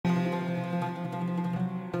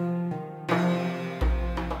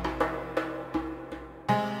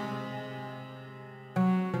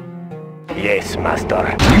Yes, master.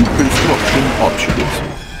 New construction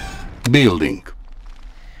options. Building.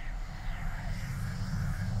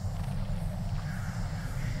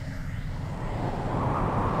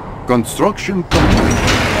 Construction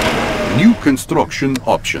complete. New construction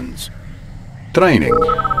options. Training.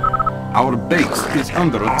 Our base is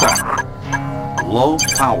under attack. Low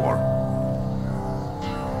power.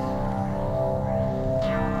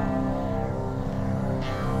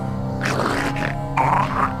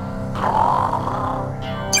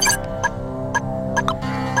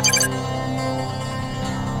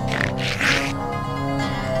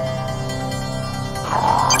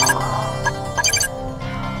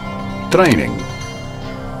 Training.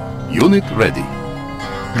 Unit ready.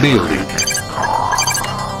 Building.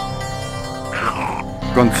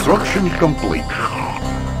 Construction complete.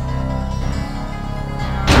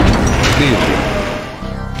 Building.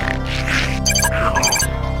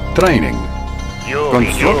 Training.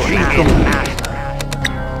 Construction complete.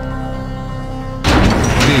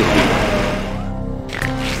 Building.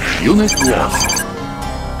 Unit lost.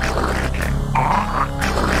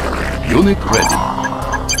 Unit ready.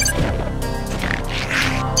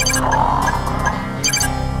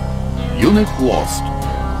 Unit lost.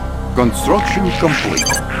 Construction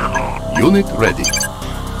complete. Unit ready.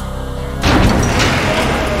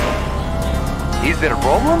 Is there a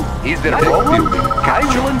problem? Is there a Tech problem? building. I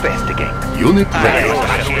will investigate. Unit ready.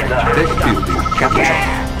 Tech building captured.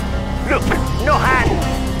 Look, no hands.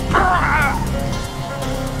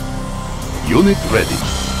 Unit ready.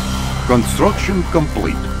 Construction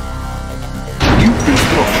complete. New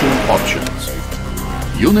construction options.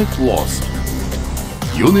 Unit lost.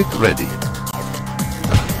 Unit ready.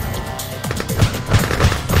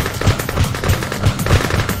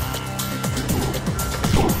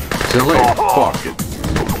 Select target.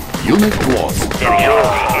 Unit lost.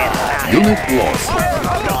 Unit lost.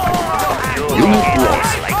 Unit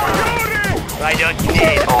lost. I don't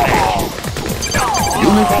need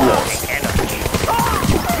Unit lost.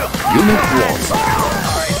 Unit lost.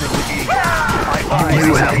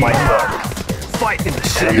 You have my third. Fight in the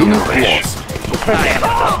city. Unit lost. I am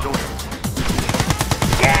but a student.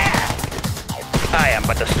 I am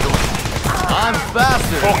but a student. I'm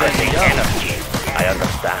faster Focusing than the others. energy. I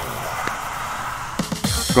understand.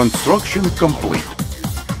 Construction complete.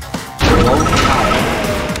 Low power.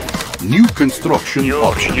 New construction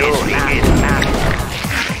options. Yuri is master.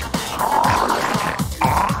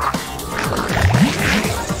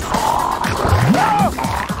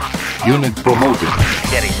 Unit promoted.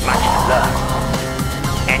 There is much to learn.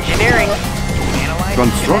 Engineering.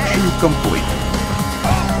 Construction complete.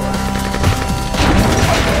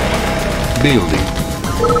 Building.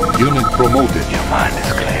 Unit promoted. Your mind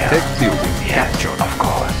is clear. Tech building captured. Of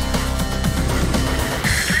course.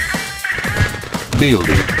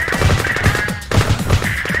 Building.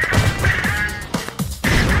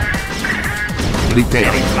 There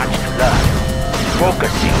Repair. is much to learn.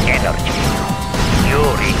 Focusing energy.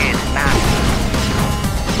 Yuri is master.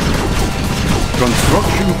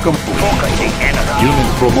 Construction complete. Focusing energy.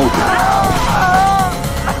 Unit promoted.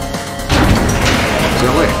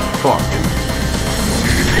 Select target.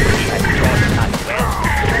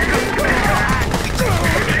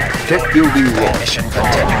 Tech building lost. Mission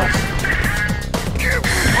continues.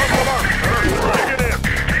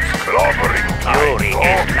 Yuri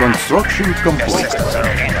is Construction complete.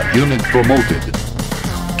 Unit promoted.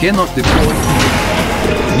 Cannot deploy.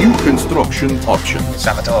 New construction options.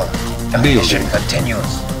 Salvatore, the Building. mission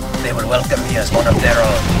continues. They will welcome me as one of their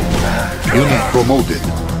own. Unit promoted.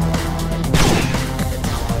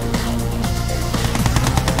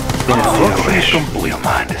 Construction complete. Your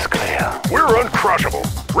mind is clear. We're uncrushable.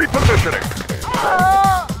 Repositioning.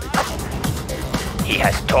 He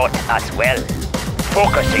has taught us well.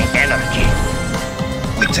 Focusing energy.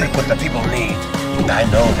 We take what the people need. I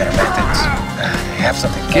know their methods. They have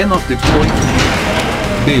something. Cannot deploy.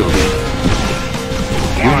 Building.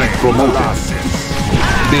 Unit promoted.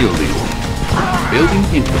 Building. Building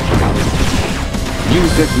infrastructure. New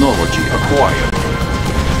technology acquired.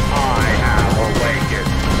 I have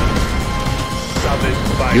awakened. Summoned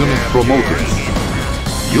by Unit promoted.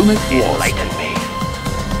 Unit lost. Enlighten me.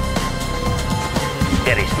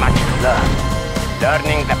 There is much to learn.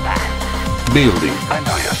 Learning the path. Building. I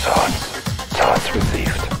know your thoughts. Thoughts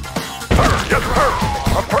received. Sir, yes, sir.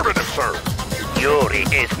 Affirmative, sir. Yuri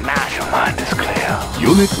is master. Your mind is clear.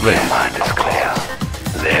 Unit Your ready. mind is clear.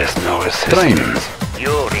 There's no resistance. Training.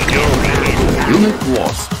 Yuri is master. Unit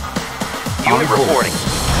lost. Unit On hold. reporting.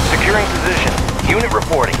 Securing position. Unit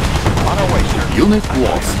reporting. On our way, sir. Unit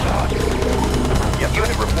lost.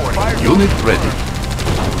 Unit reporting. Unit ready.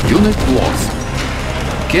 Unit lost.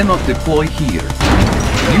 Cannot deploy here.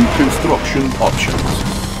 New construction options.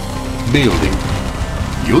 Building.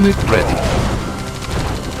 Unit ready.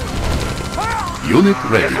 Unit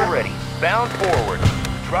ready. Vessel ready. Bound forward.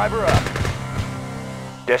 Driver up.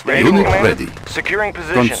 Destination Unit Commander, ready. securing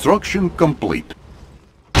position. Construction complete.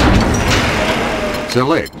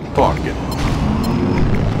 Select target.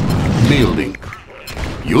 Building.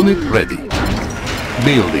 Unit ready.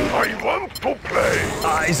 Building. I want to play.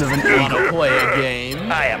 Eyes of an wanna play a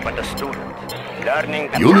game. I am but a student. Learning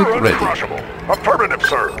the Unit You're ready. uncrushable. Affirmative,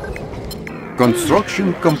 sir.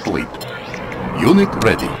 Construction complete. Unit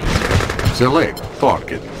ready. Select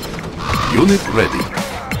target. Unit ready.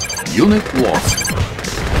 Unit lost.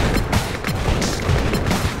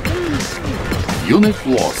 Unit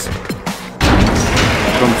lost.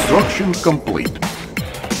 Construction complete.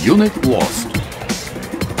 Unit lost.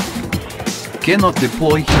 Cannot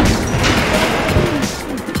deploy here.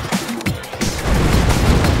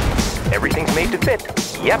 Everything's made to fit.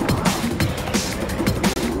 Yep.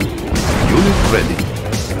 Unit ready.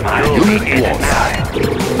 Unit lost.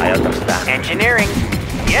 I understand. Engineering.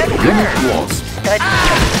 Yes, Unit lost.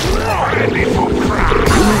 Ready to crack.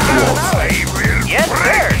 Unit lost. I will Yes,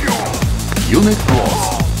 break sir. you. Unit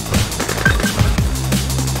lost.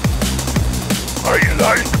 I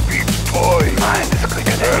like big toys. Mine is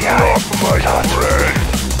quicker than And the eye. not my friend.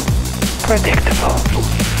 Predictable.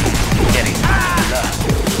 Getting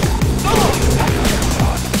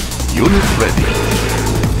Unit ready.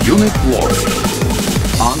 Unit lost.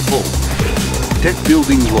 On hold. Tech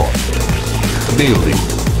building lost. Building.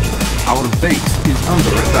 Our base is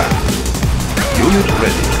under attack. Unit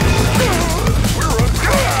ready.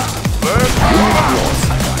 Unit lost.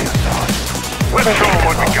 Let's show 'em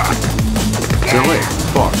what we got. Select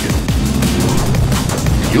target.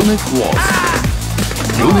 Unit lost.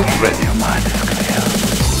 Unit ready.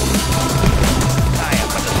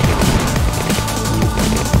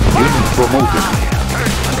 Unit promoted.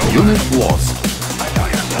 Unit lost.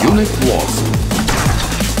 Unit lost.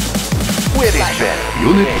 Where is Ben?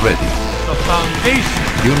 Unit ready. The foundation.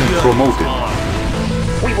 Unit promoted.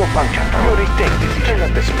 We will function. Yuri, take this. Turn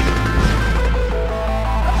up the speed.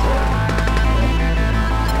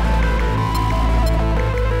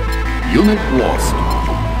 Unit lost.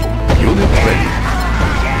 Unit ready.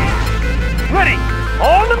 Ready.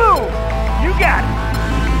 On the move. You got it.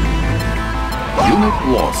 Unit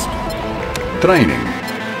lost. Training.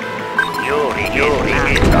 Yuri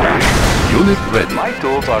is Unit ready. My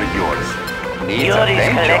tools are yours. Needs a Yuri's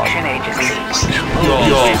paint job. collection agency.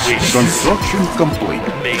 Construction complete.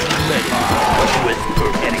 Make ready. With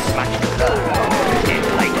getting much love.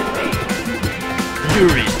 Enlighten me.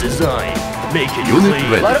 Yuri's design. Make it Unit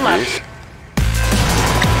clean. ready. Let him up.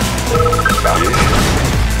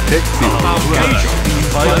 Tech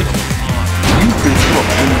building. New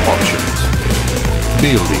construction options.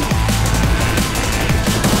 Building.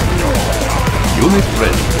 Unit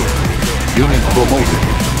ready. Unit promoted.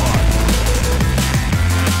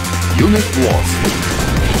 Unit lost.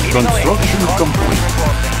 Construction complete.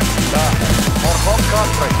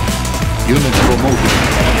 Unit promoted.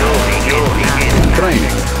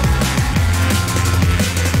 Training.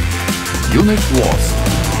 Unit lost.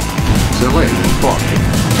 Select target.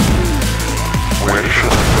 Where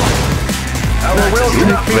should I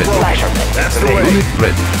Unit ready. Unit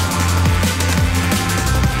ready.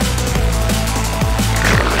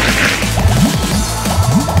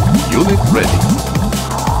 Unit ready.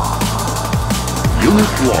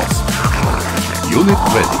 Unit lost. Unit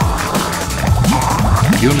ready.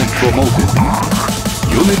 Unit promoted.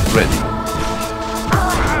 Unit ready.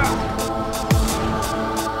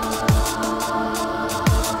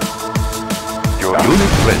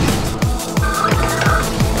 Unit ready.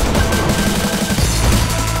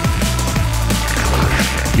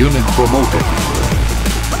 Unit promoted.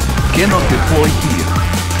 Cannot deploy here.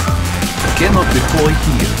 Cannot deploy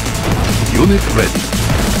here. Unit ready.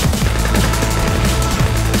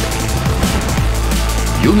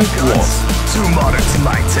 Unit lost. Too modern to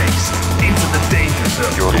my taste. Into the danger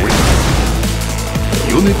zone.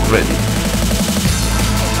 Unit ready.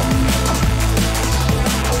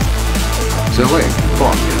 Select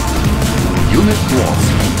target. Unit lost.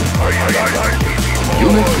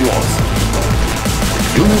 Unit lost.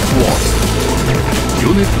 Unit lost.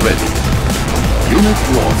 Unit ready. Unit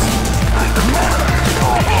lost.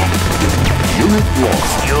 Unit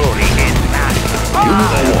lost. Yuri is not.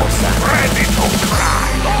 Unit lost. ready to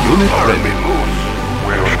cry? Unit ready.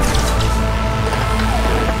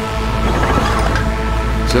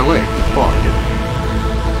 Select target.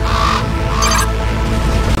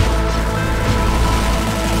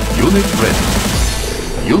 Unit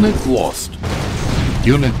ready. Unit lost.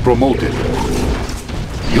 Unit promoted.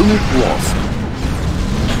 Unit lost.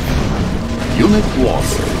 Unit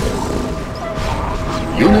lost.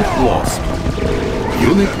 Unit lost.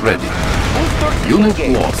 Unit ready. Unit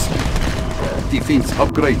lost. Defense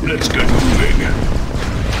upgraded. Let's get moving.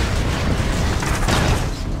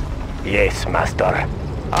 Yes, master.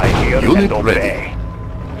 I hear Unit and obey. ready.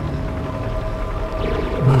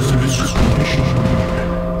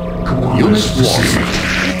 Unit lost.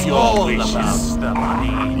 It's all about the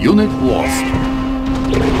money. Unit lost.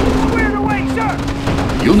 Clear the way, sir!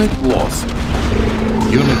 Unit lost.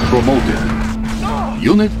 Unit promoted.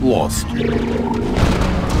 Unit lost.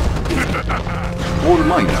 All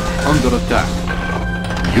miner under attack.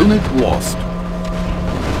 Unit lost.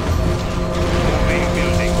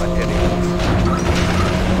 Rebuilding materials.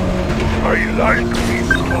 I like me,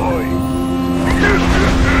 boy.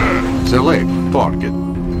 Select target.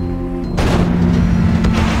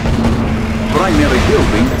 Primary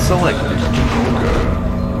building selected.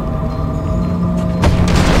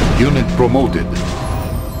 Unit promoted.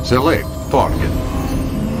 Select target.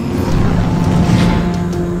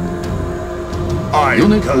 I'm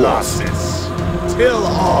Unit Colossus. Till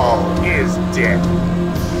all is dead.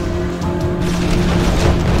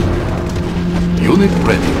 Unit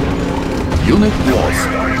ready. Unit lost.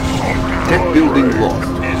 Tech building lost.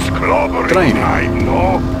 It's clobbering Training. time,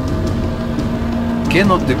 no?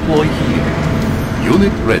 Cannot deploy here.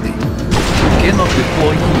 Unit ready. Cannot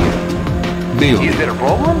deploy here. Building. Is there a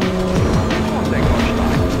problem?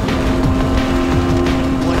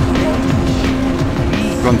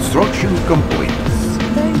 Construction complete.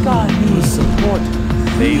 Thank God we support.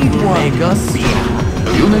 They will make us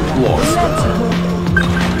Unit lost.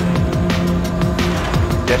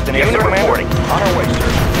 Destination reporting. On our way,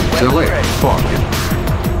 sir. Select target.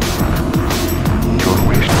 Your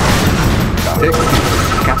wish. Tech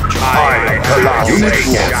capture. I'm Colossus. Unit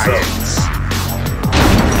lost. Giants.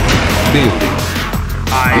 Building.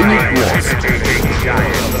 Unit lost.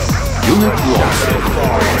 Giants. Unit lost.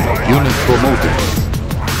 Unit promoted.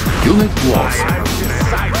 Unit lost.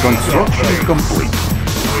 Construction complete.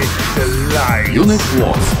 Unit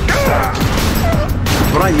lost.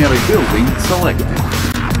 Primary building selected.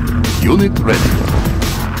 Unit ready.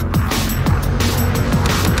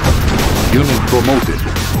 Unit promoted.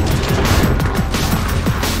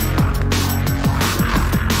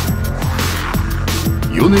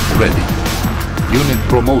 Unit ready. Unit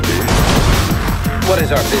promoted. What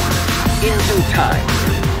is our business? In due time.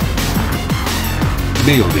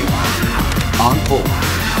 Building. On hold.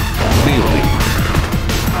 Building.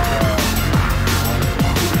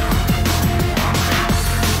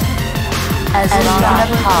 As long as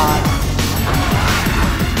hard.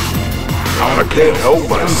 I can't help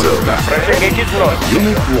myself. Pressure gauges lost.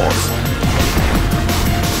 Unit lost.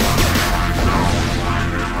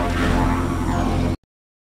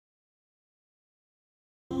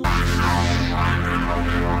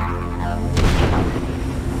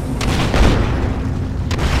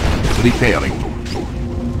 Repairing.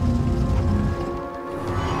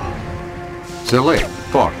 Select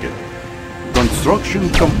target. Construction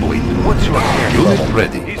complete. What's your care? Unit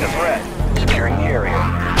ready. He's a threat. Securing the area.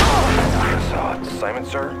 Yes, Simon,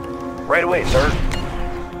 sir. Right away, sir.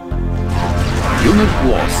 Unit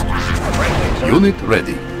lost. Friendly, sir. Unit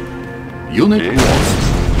ready. Unit lost.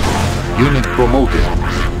 Unit promoted.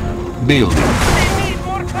 Building.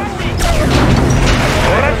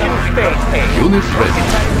 Russian space. Unit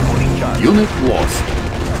ready. Unit lost.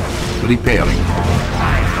 Repairing.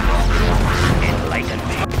 Enlighten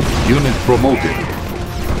me. Unit promoted.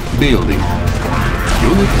 Building.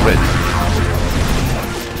 Unit ready.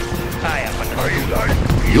 I am an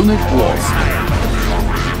Unit lost.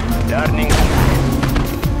 Turning.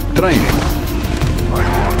 Training.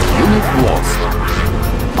 Unit lost.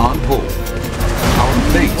 On hold. Our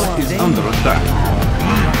base is under attack.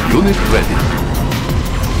 Unit ready.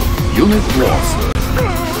 Unit lost.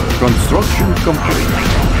 Construction complete.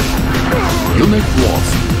 Unit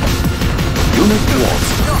lost. Unit lost.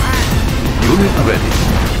 Unit ready.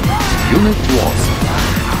 Unit lost.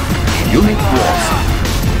 Unit lost.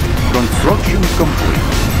 Construction complete.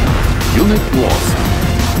 Unit lost.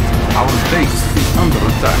 Our base is under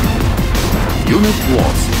attack. Unit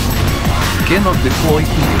lost. Cannot deploy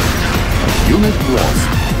here. Unit lost.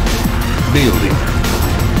 Building.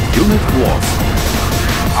 Unit lost.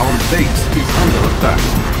 Our base is under attack.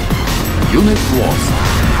 Unit lost.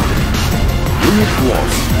 Unit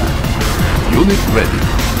lost. Unit ready.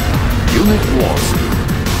 Unit lost.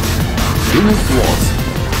 Unit lost.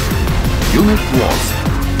 Unit lost.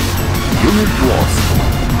 Unit lost.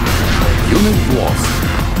 Unit lost.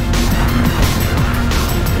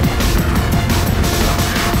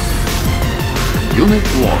 Unit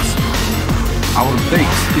lost. Our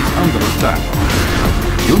base is under attack.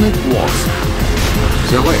 Unit lost.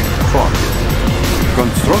 Select target.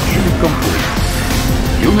 Construction complete.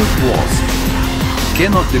 Unit lost.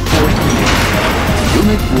 Cannot deploy here.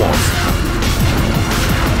 Unit lost.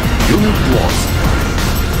 Unit lost.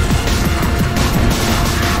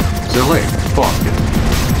 Select target.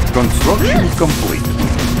 Construction complete.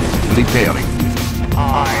 Repairing.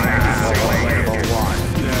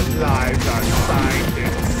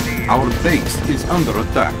 Our base is under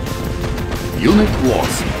attack. Unit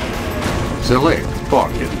lost. Select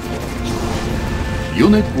target.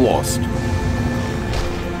 Unit lost.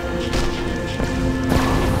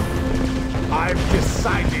 I've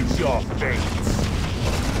decided your fate.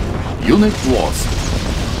 Unit lost.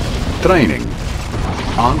 Training.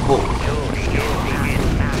 On hold.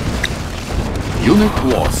 Unit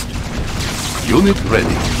lost. Unit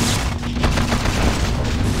ready.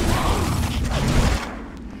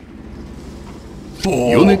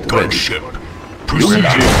 Unit ready.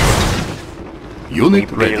 Unit lost.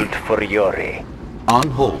 Unit ready. Built for Yuri. On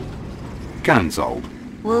hold. Cancelled.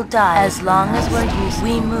 We'll die as long as we're used.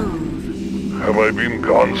 We move. Have I been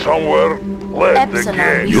gone somewhere? Let the Epsilon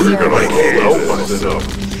game. zero. You're gonna help myself.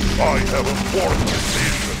 I have a fourth decision.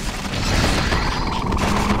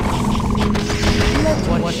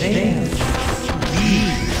 What they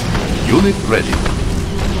Unit ready.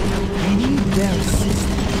 need their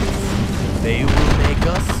assistance. They will make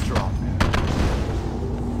us stronger.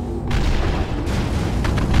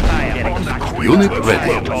 Unit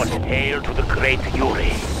ready. Hail to the great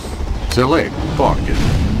Yuri. Select target.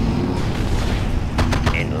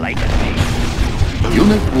 Enlighten me.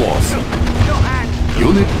 Unit lost.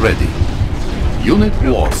 Unit ready. Unit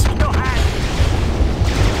lost.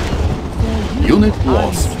 Unit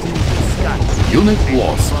lost. Unit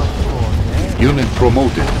lost. Unit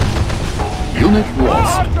promoted. Unit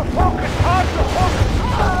lost.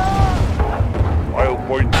 I'll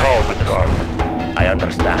point out the gun. I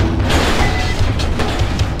understand.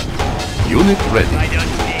 Unit ready.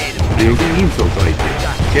 Building infiltrated.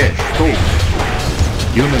 Cash stolen.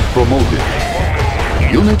 Unit promoted.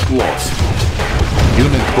 Unit lost.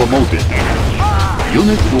 Unit promoted.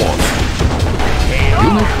 Unit lost.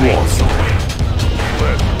 Unit lost.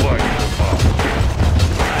 Let's light them up.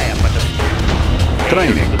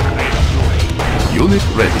 Training. Unit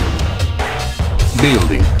ready.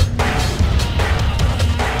 Building.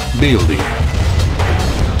 Building.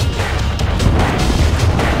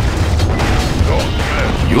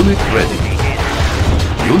 Unit ready.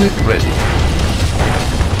 Unit ready.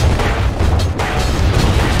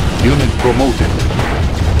 Unit promoted.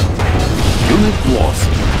 Unit lost.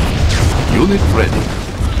 Unit ready.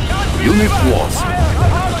 Unit lost.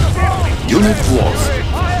 Unit lost.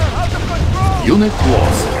 Unit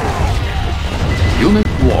lost. Unit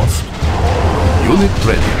lost. Unit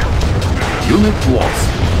ready. Unit lost.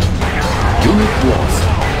 Unit lost.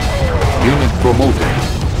 Unit promoted.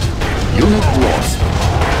 Unit lost.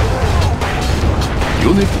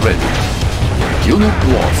 Unit ready. Unit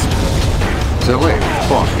lost. Select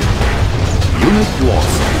target. Unit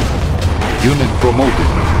lost. Unit promoted.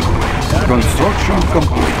 Construction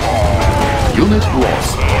complete. Unit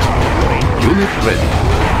lost. Unit ready.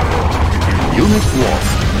 Unit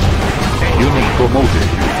lost. Unit promoted.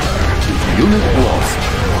 Unit lost.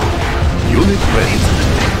 Unit ready.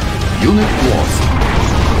 Unit lost.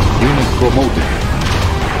 Unit promoted.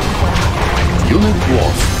 Unit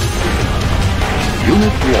lost.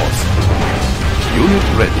 Unit lost. Unit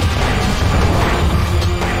ready.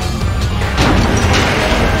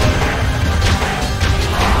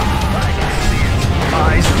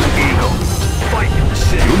 Eyes of the eagle. Fight in the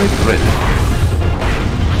city. Unit ready.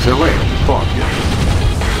 Select target.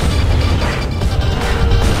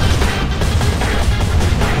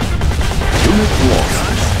 Unit lost.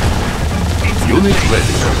 Unit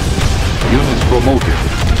ready. Unit promoted.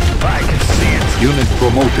 I can see it. Unit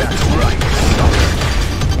promoted. Right.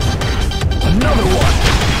 Another one.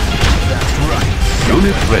 That's right.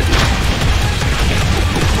 Unit ready.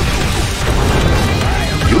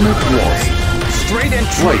 Unit lost. Straight and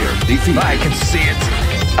true. Player defeated. I can see it.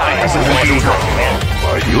 Eyes of the eagle.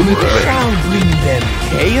 Unit ready. Shall bring them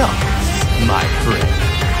chaos, my friend.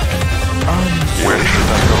 Where should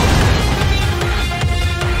I go?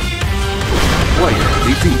 Player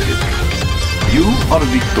defeated. You are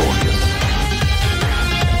victorious.